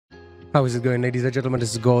How is it going, ladies and gentlemen?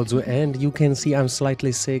 This is Godzu, and you can see I'm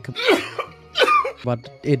slightly sick. But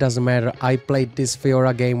it doesn't matter. I played this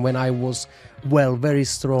Fiora game when I was, well, very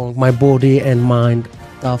strong. My body and mind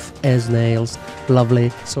tough as nails.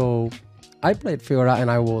 Lovely. So I played Fiora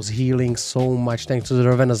and I was healing so much thanks to the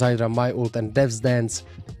Ravenous Hydra, my ult, and Death's Dance.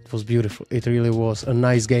 It was beautiful. It really was a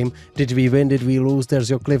nice game. Did we win? Did we lose? There's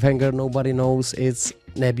your cliffhanger. Nobody knows. It's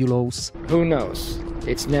nebulous. Who knows?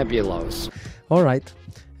 It's nebulous. Alright.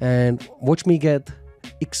 And watch me get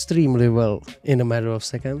extremely well in a matter of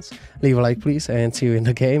seconds. Leave a like, please, and see you in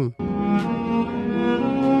the game.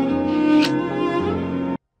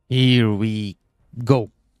 Here we go.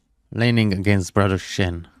 Laning against Brother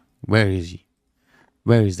Shen. Where is he?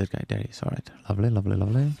 Where is that guy? There he is. Alright. Lovely, lovely,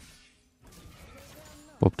 lovely.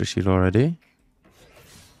 Pop the shield already.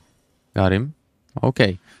 Got him.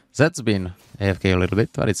 Okay. Zed's been AFK a little bit,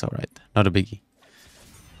 but it's alright. Not a biggie.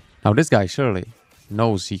 Now this guy surely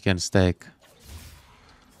knows he can stack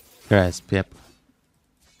grasp. Yep.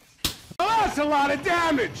 Oh, that's a lot of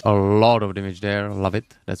damage! A lot of damage there. Love it.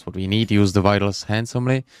 That's what we need. Use the vitals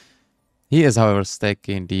handsomely. He is, however,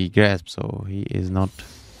 stacking the grasp, so he's not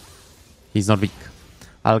weak.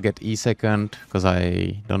 I'll get E second because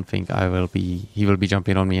I don't think he will be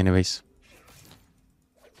jumping on me anyways.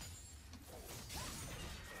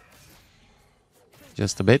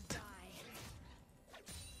 Just a bit.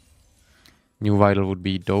 New vital would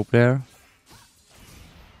be dope there.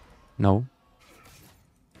 No.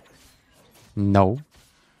 No.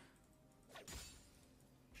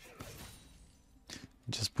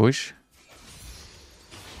 Just push.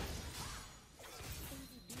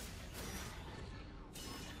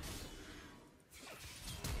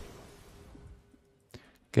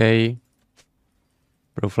 Okay.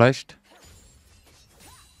 Bro flashed.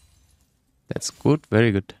 That's good.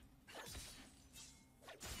 Very good.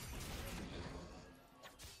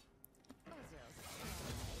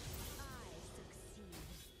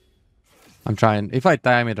 I'm trying. If I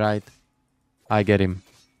time it right, I get him.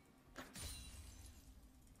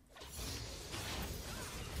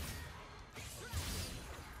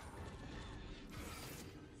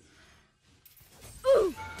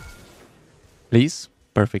 Please.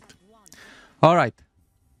 Perfect. Alright.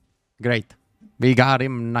 Great. We got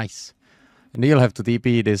him. Nice. And you'll have to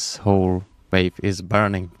TP. This whole wave is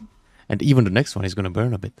burning. And even the next one is gonna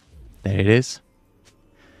burn a bit. There it is.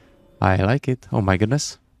 I like it. Oh my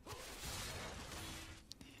goodness.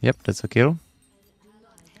 Yep, that's a kill.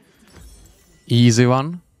 Easy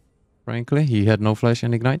one, frankly. He had no flash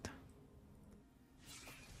and ignite.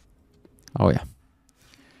 Oh yeah.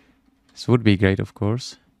 This would be great, of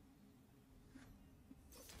course.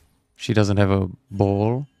 She doesn't have a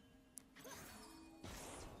ball.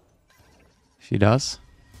 She does.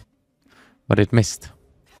 But it missed.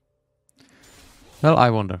 Well, I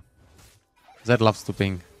wonder. Zed loves to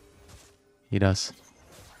ping. He does.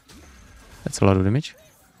 That's a lot of damage.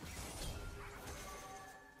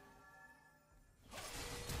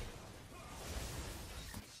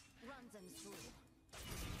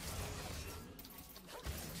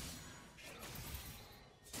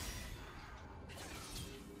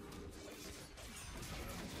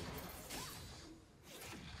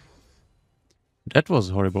 That was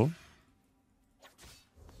horrible.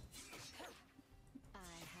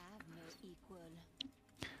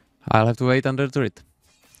 I'll have to wait under the turret.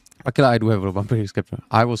 Okay, I do have a vampire scepter.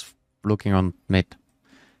 I was looking on mid.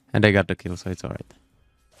 And they got the kill, so it's alright.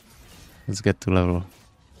 Let's get to level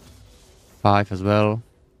 5 as well.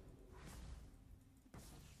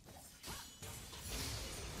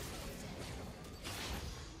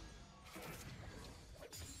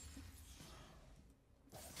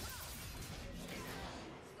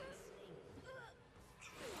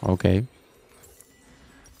 Okay.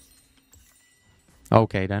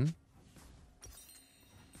 Okay then.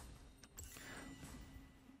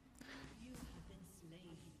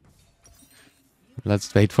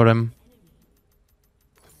 Let's wait for him.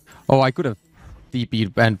 Oh, I could have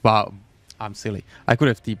TP'd and I'm silly. I could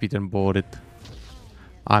have TP'd and bought it.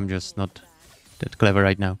 I'm just not that clever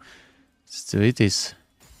right now. So it is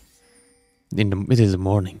the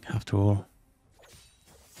morning after all.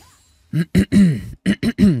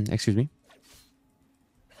 Excuse me.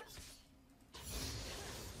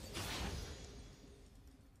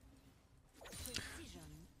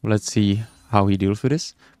 Let's see how he deals with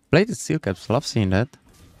this. Plated steel caps, love seeing that.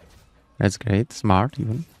 That's great, smart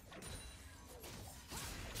even.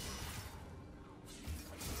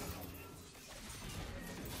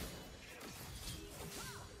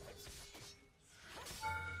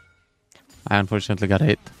 I unfortunately got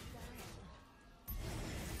hit.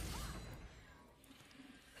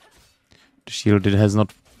 The shield has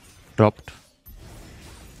not dropped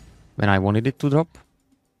when I wanted it to drop.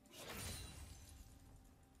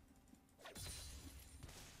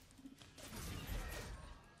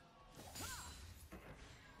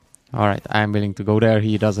 Alright, I am willing to go there.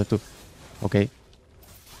 He does it too. Okay.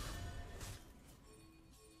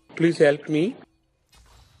 Please help me.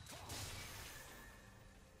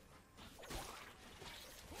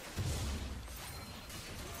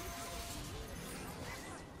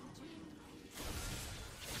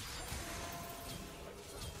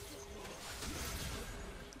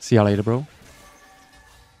 See you later, bro.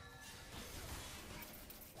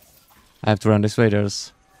 I have to run this way.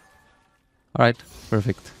 There's... Alright,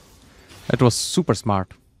 perfect. That was super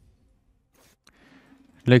smart.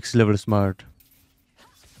 Next level smart.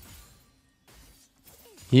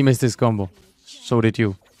 He missed his combo. So did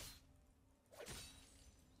you.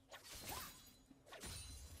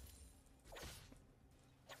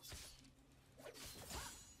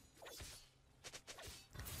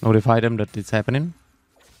 Notify them that it's happening.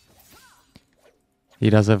 He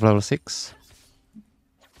does have level 6.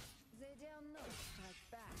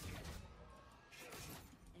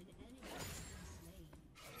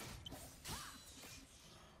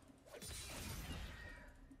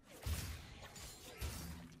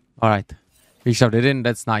 Alright. We shoved it in,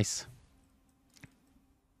 that's nice.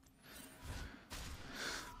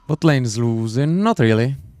 Bot lane's losing, not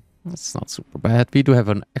really. That's not super bad. We do have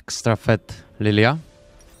an extra fat Lilia.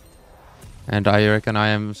 And I reckon I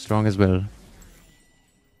am strong as well.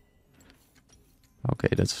 Okay,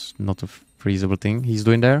 that's not a feasible thing he's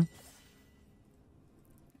doing there.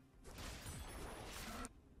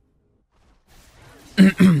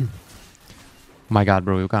 My god,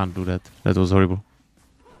 bro, you can't do that. That was horrible.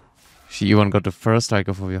 She even got the first strike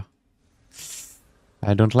off of you.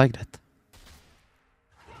 I don't like that.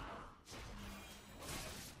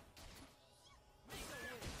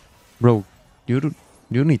 Bro, you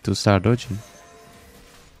need to start dodging.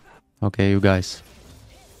 Okay, you guys.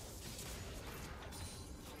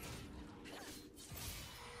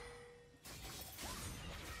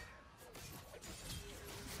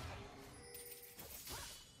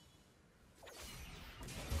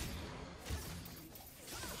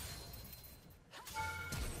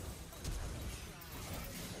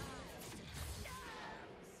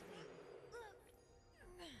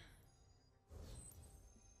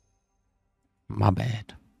 My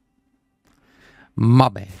bad. My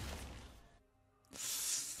bad.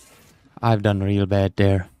 I've done real bad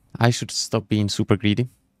there. I should stop being super greedy.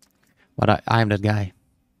 But I'm that guy.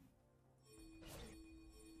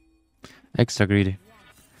 Extra greedy.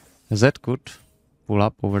 That could pull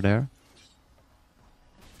up over there.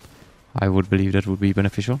 I would believe that would be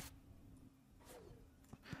beneficial.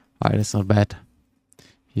 Alright, that's not bad.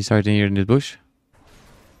 He's hiding here in the bush.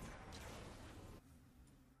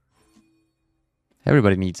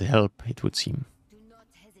 Everybody needs help, it would seem.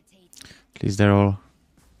 At least they're all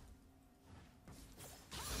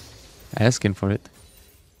asking for it.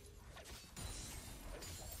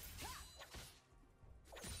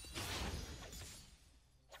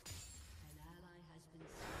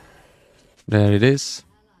 There it is.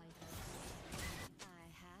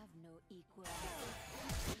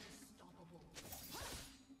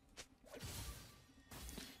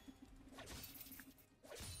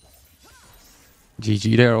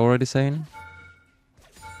 GG they're already saying.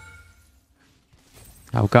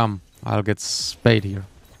 How come? I'll get spayed here.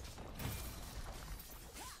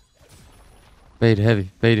 Paid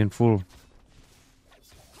heavy, paid in full.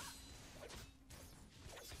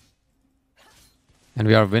 And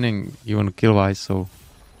we are winning even kill-wise, so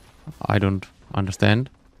I don't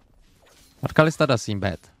understand. But Kalista does seem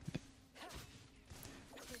bad.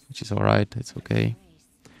 Which is alright, it's okay.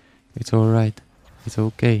 It's alright, it's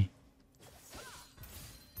okay.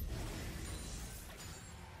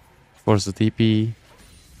 Force the TP.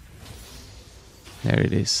 There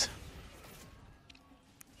it is.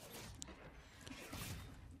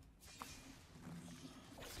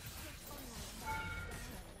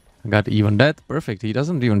 I got even that. Perfect. He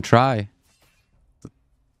doesn't even try to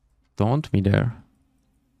taunt me there.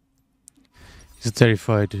 He's a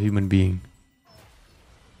terrified human being.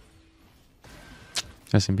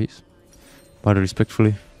 Rest in peace. But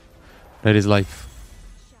respectfully, that is life.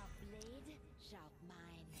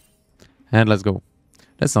 And let's go.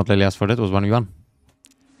 Let's not really ask for that. It was 1v1.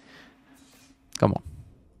 Come on.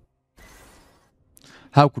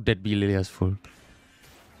 How could that be Lilia's fault?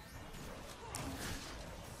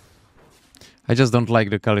 I just don't like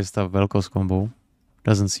the Kalista Vel'Koz combo.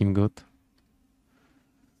 Doesn't seem good.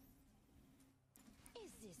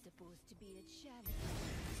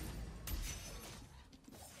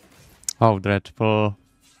 Oh, Dreadful.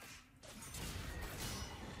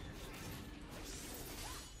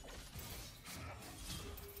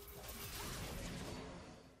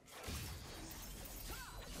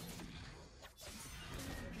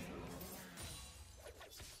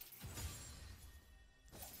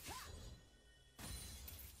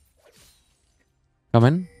 Come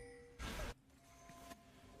in.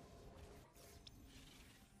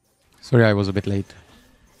 Sorry, I was a bit late.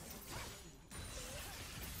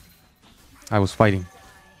 I was fighting.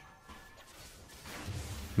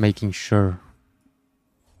 Making sure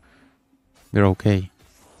we're okay.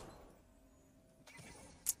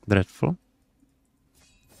 Dreadful.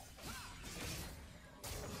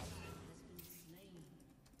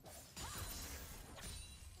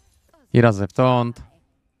 He does have taunt.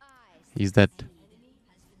 He's dead.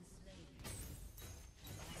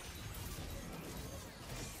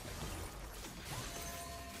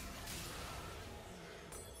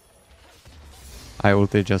 I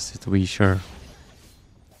ulted just to be sure.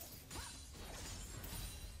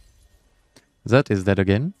 That is dead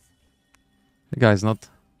again. The guy's not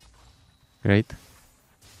great.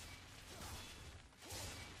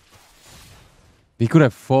 We could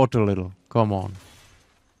have fought a little. Come on.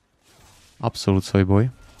 Absolute soy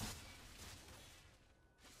boy.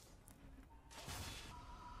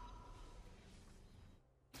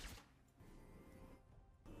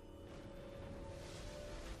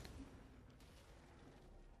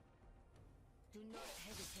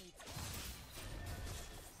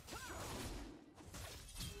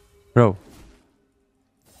 Bro.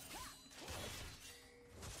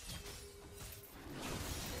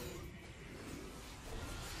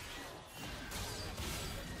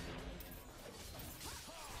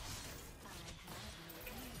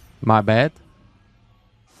 My bad.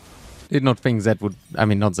 Did not think that would... I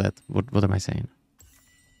mean, not that. What am I saying?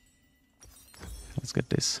 Let's get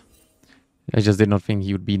this. I just did not think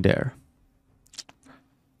he would be there.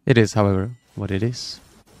 It is, however, what it is.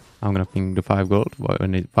 I'm gonna ping the 5 gold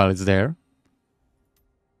while it's there.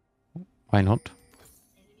 Why not?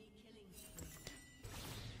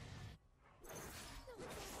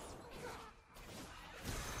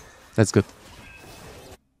 That's good.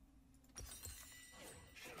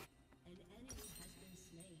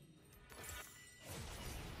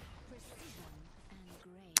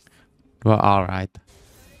 Well, alright.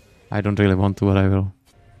 I don't really want to, but I will.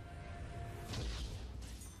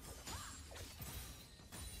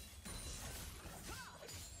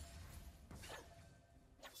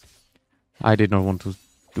 I did not want to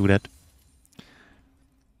do that.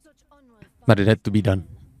 But it had to be done.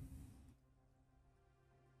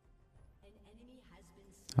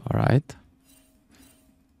 Alright.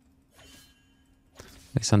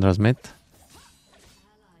 Alexandra's mid.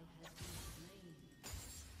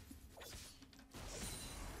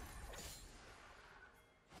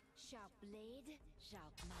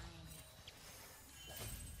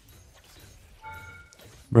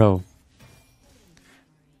 Bro.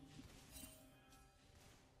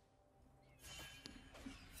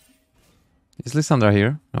 Is Lysandra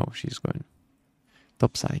here? No, she's going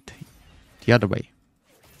top side. The other way.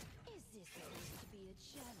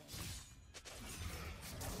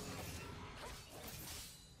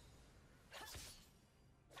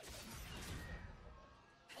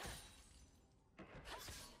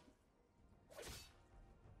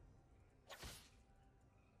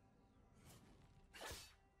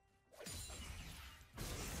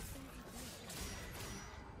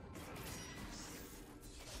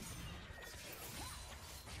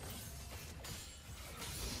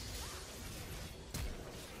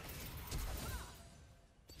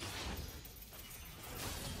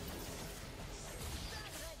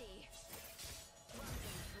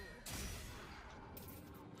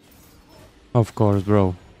 Of course,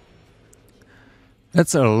 bro.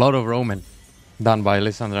 That's a lot of Roman done by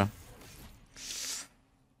Lysandra.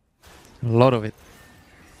 A lot of it.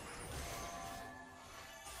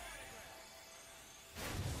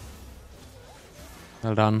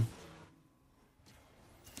 Well done.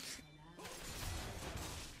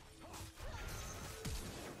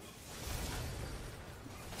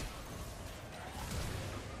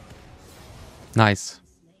 Nice.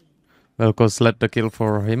 Vel'Koz led the kill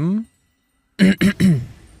for him.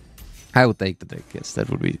 I would take the deck, yes, that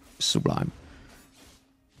would be sublime.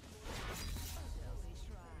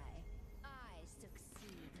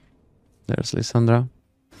 There's Lysandra.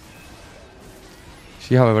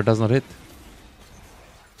 She, however, does not hit.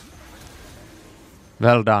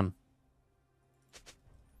 Well done.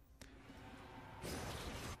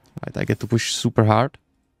 Right, I get to push super hard.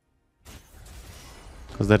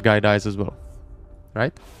 Because that guy dies as well.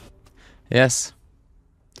 Right? Yes.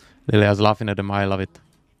 Lilia's laughing at him, I love it.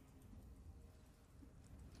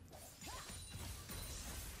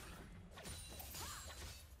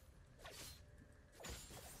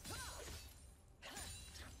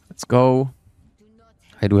 Let's go.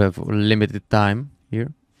 I do have limited time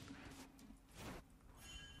here.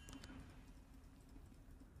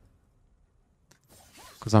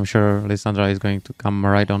 Because I'm sure Lissandra is going to come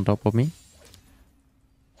right on top of me.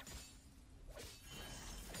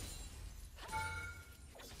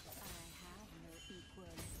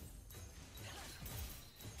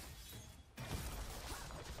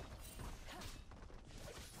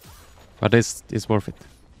 But it's worth it.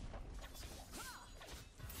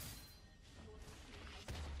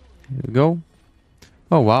 Here we go.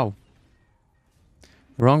 Oh, wow.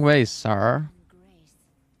 Wrong way, sir.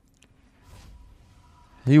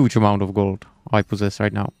 Huge amount of gold I possess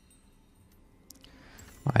right now.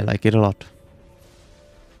 I like it a lot.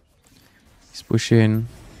 He's pushing.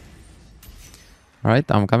 Alright,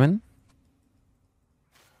 I'm coming.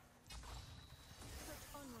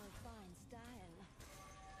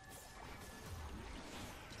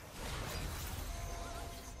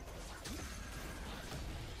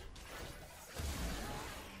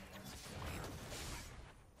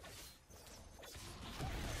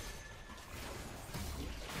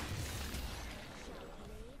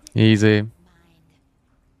 Easy.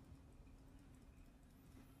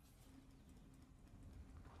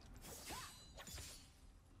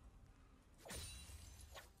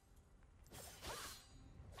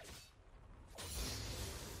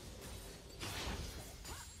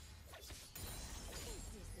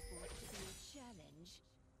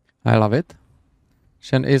 I love it.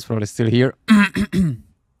 Shen is probably still here.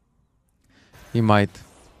 He might.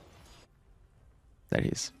 There he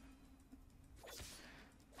is.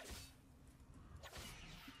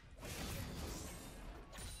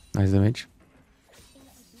 Nice damage.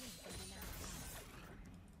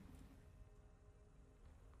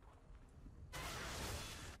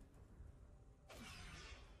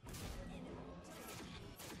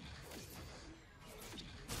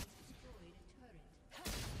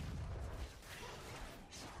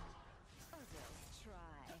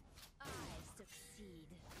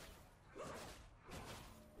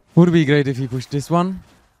 Would be great if he pushed this one.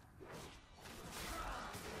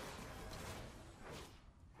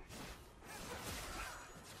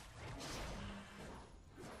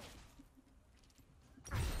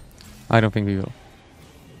 I don't think we will.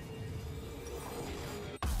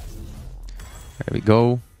 There we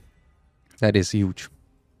go. That is huge.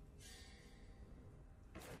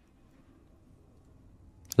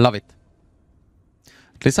 Love it.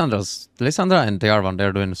 Lissandra and Jarvan,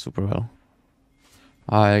 they're doing super well.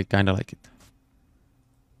 I kinda like it.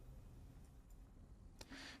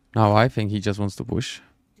 Now I think he just wants to push.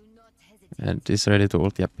 And is ready to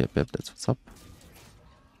ult. Yep, that's what's up.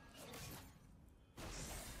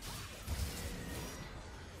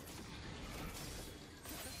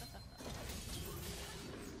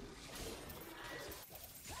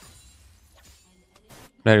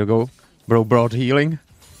 There you go. Bro brought healing.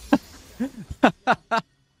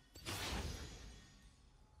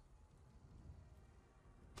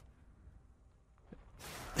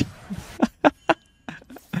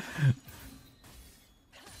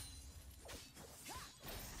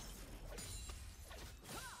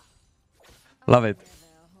 Love it.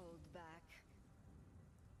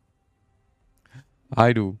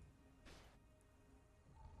 I do.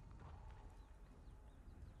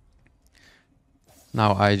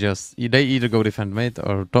 Now I just... They either go defend mid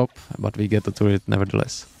or top, but we get the turret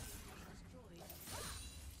nevertheless.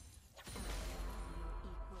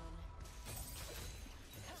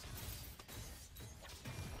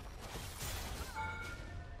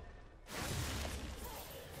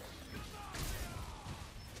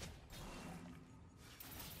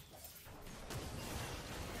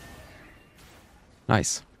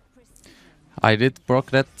 Nice. I did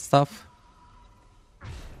proc that stuff.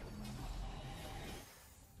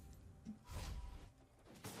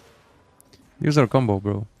 Use our combo,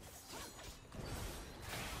 bro.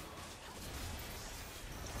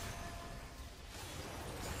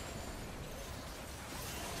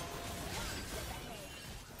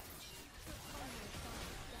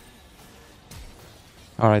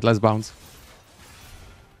 Alright, let's bounce.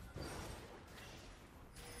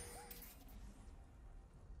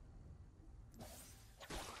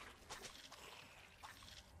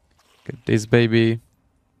 Get this baby.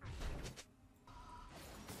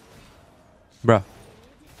 Bruh.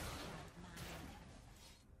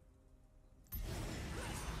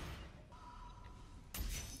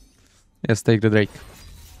 Yes, take the Drake.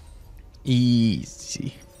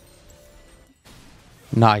 Easy.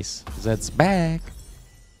 Nice. That's back.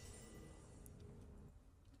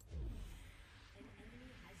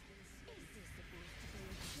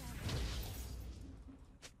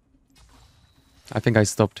 I think I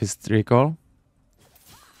stopped his recall.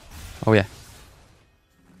 Oh yeah.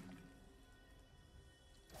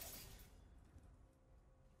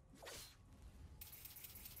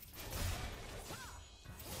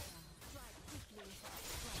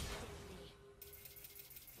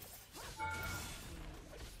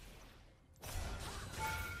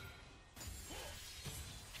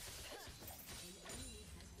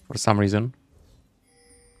 for some reason.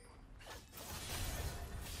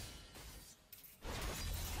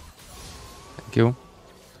 Thank you.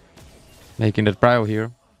 Making that prio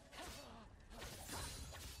here.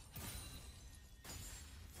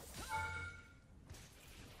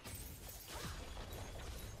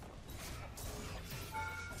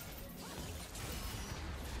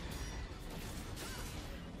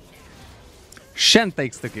 Shen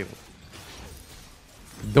takes the kill.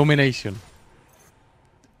 Domination.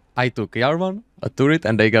 I took Yarvan, a turret,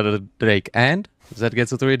 and they got a Drake. And Zed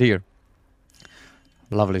gets a turret here.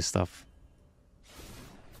 Lovely stuff.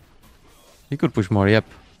 He could push more, yep.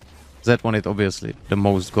 Zed wanted, obviously, the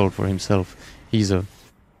most gold for himself. He's a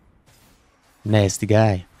nasty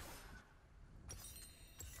guy.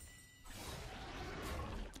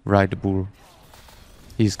 Ride the bull.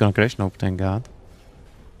 He's gonna crash? Nope, thank God.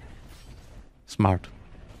 Smart.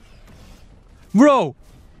 Bro!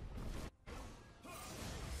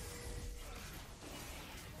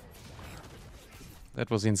 That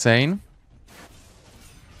was insane.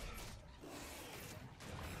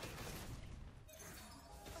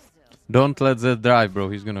 Don't let that drive, bro.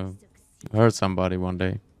 He's gonna hurt somebody one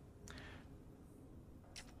day.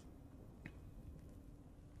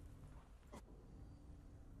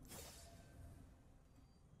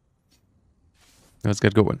 Let's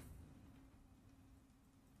get going.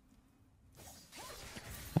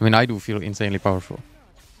 I mean, I do feel insanely powerful.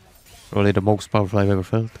 Probably the most powerful I've ever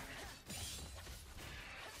felt.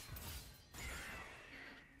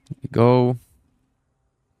 Here we go.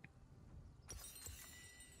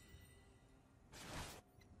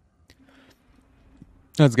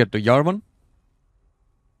 Let's get the Yarvan.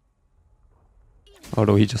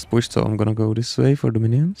 Although he just pushed, so I'm gonna go this way for the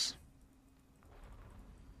minions.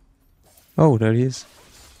 Oh, there he is.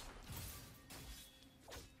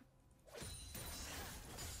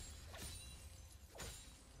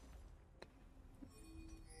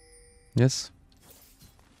 Yes.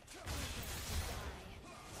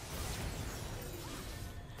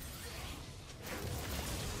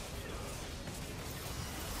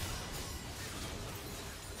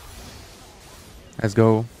 Let's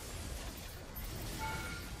go.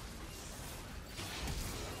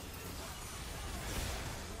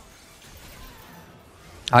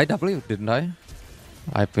 I W, didn't I?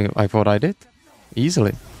 I thought I did.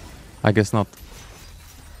 Easily. I guess not.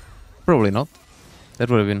 Probably not. That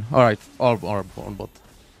would have been... Alright, all on bot.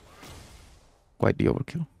 Quite the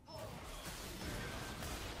overkill.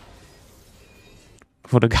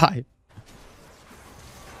 For the guy.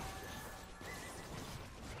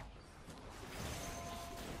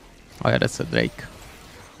 Oh yeah, that's a Drake.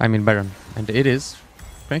 I mean Baron. And it is,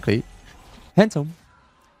 frankly, handsome.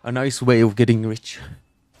 A nice way of getting rich.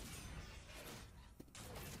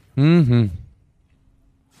 I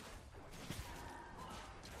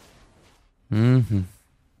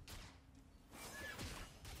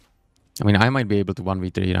mean, I might be able to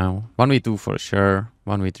 1v3 now. 1v2 for sure.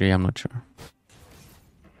 1v3, I'm not sure.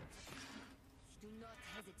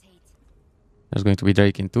 There's going to be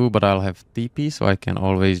Drake in 2, but I'll have TP, so I can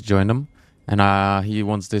always join them. And he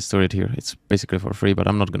wants this turret here. It's basically for free, but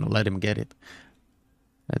I'm not going to let him get it.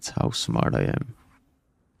 That's how smart I am.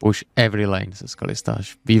 Push every lane, says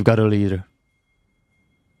Kalistash. We've got a leader.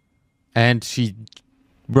 And she...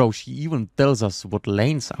 Bro, she even tells us what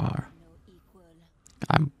lanes are.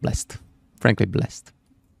 I'm blessed. Frankly blessed.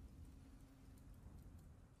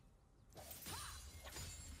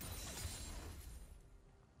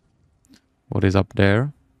 What is up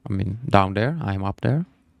there? I mean, down there. I'm up there.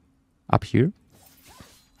 Up here.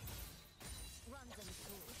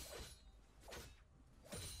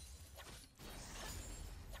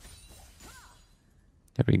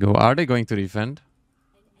 There we go. Are they going to defend?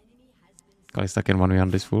 Kalista can 1v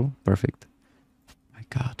on this fool. Perfect. My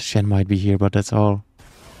god, Shen might be here, but that's all.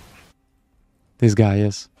 This guy,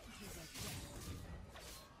 yes.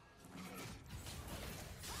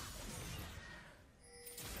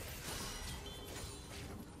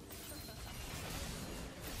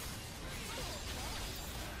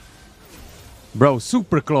 Bro,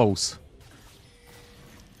 super close.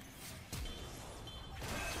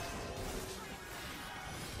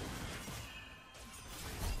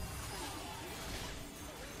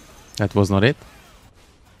 That was not it.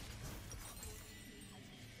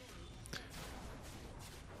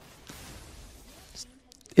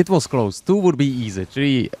 It was close. 2 would be easy.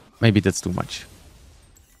 3, maybe that's too much.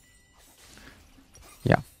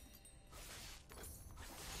 Yeah.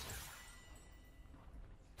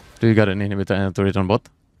 Do you got an inhibitor and a turret on bot?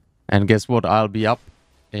 And guess what? I'll be up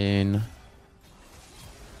in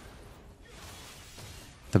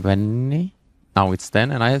 20. Now it's 10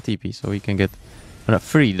 and I have TP, so we can get A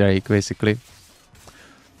free Drake, basically.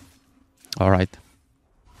 Alright.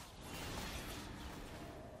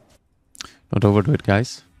 Don't overdo it,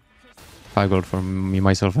 guys. 5 gold for me,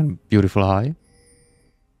 myself, and beautiful high.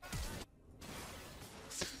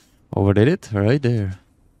 Overdid it right there.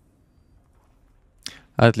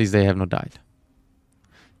 At least they have not died.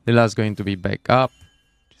 Lila's going to be back up.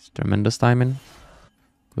 Just tremendous timing.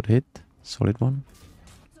 Good hit. Solid one.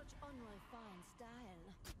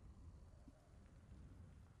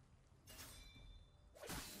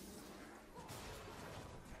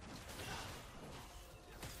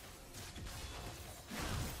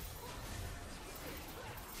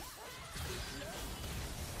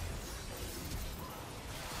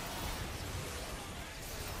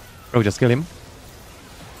 Bro, just kill him.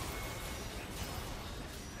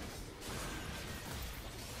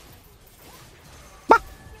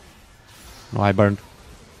 No, I burned.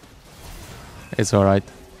 It's alright.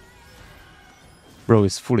 Bro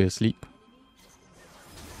is fully asleep.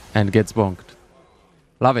 And gets bonked.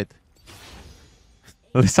 Love it.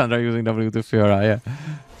 Lissandra using W to Fiora, yeah.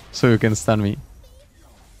 So you can stun me.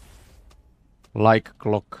 Like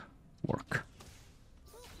clockwork.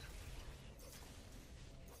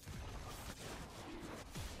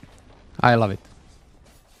 I love it.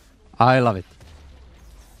 I love it.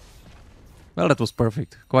 Well, that was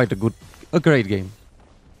perfect. Quite a great game.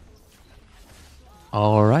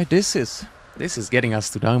 All right, this is getting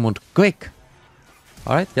us to diamond quick.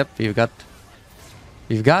 All right, yep, we've got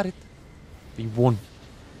it. We won.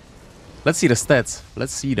 Let's see the stats.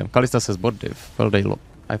 Let's see them. Kalista says bot div. Well,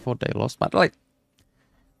 I thought they lost, but like,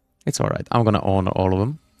 it's all right. I'm gonna honor all of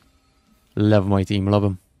them. Love my team, love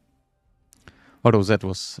them. Although that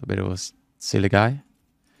was a bit of a silly guy.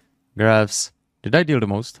 Graves. Did I deal the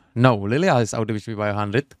most? No, Lilia is out-damaged me by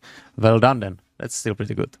 100. Well done then. That's still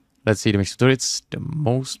pretty good. Let's see the mixed turrets. The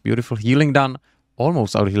most beautiful healing done.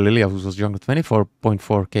 Almost out-heal Lilia, who was jungle.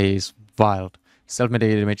 24.4k is wild. Self-made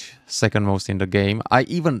damage, second most in the game. I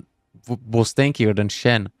even was tankier than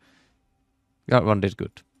Shen. That one did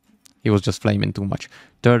good. He was just flaming too much.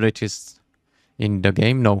 Third richest in the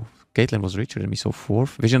game. No. Caitlyn was richer than me, so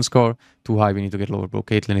fourth. Vision score, too high, we need to get lower, bro.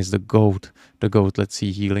 Caitlyn is the GOAT. The GOAT, let's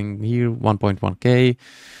see, healing here, 1.1k.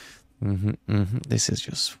 This is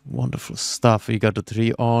just wonderful stuff. We got the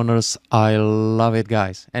 3 honors. I love it,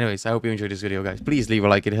 guys. Anyways, I hope you enjoyed this video, guys. Please leave a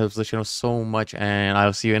like, it helps the channel so much, and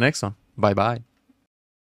I'll see you in the next one. Bye-bye.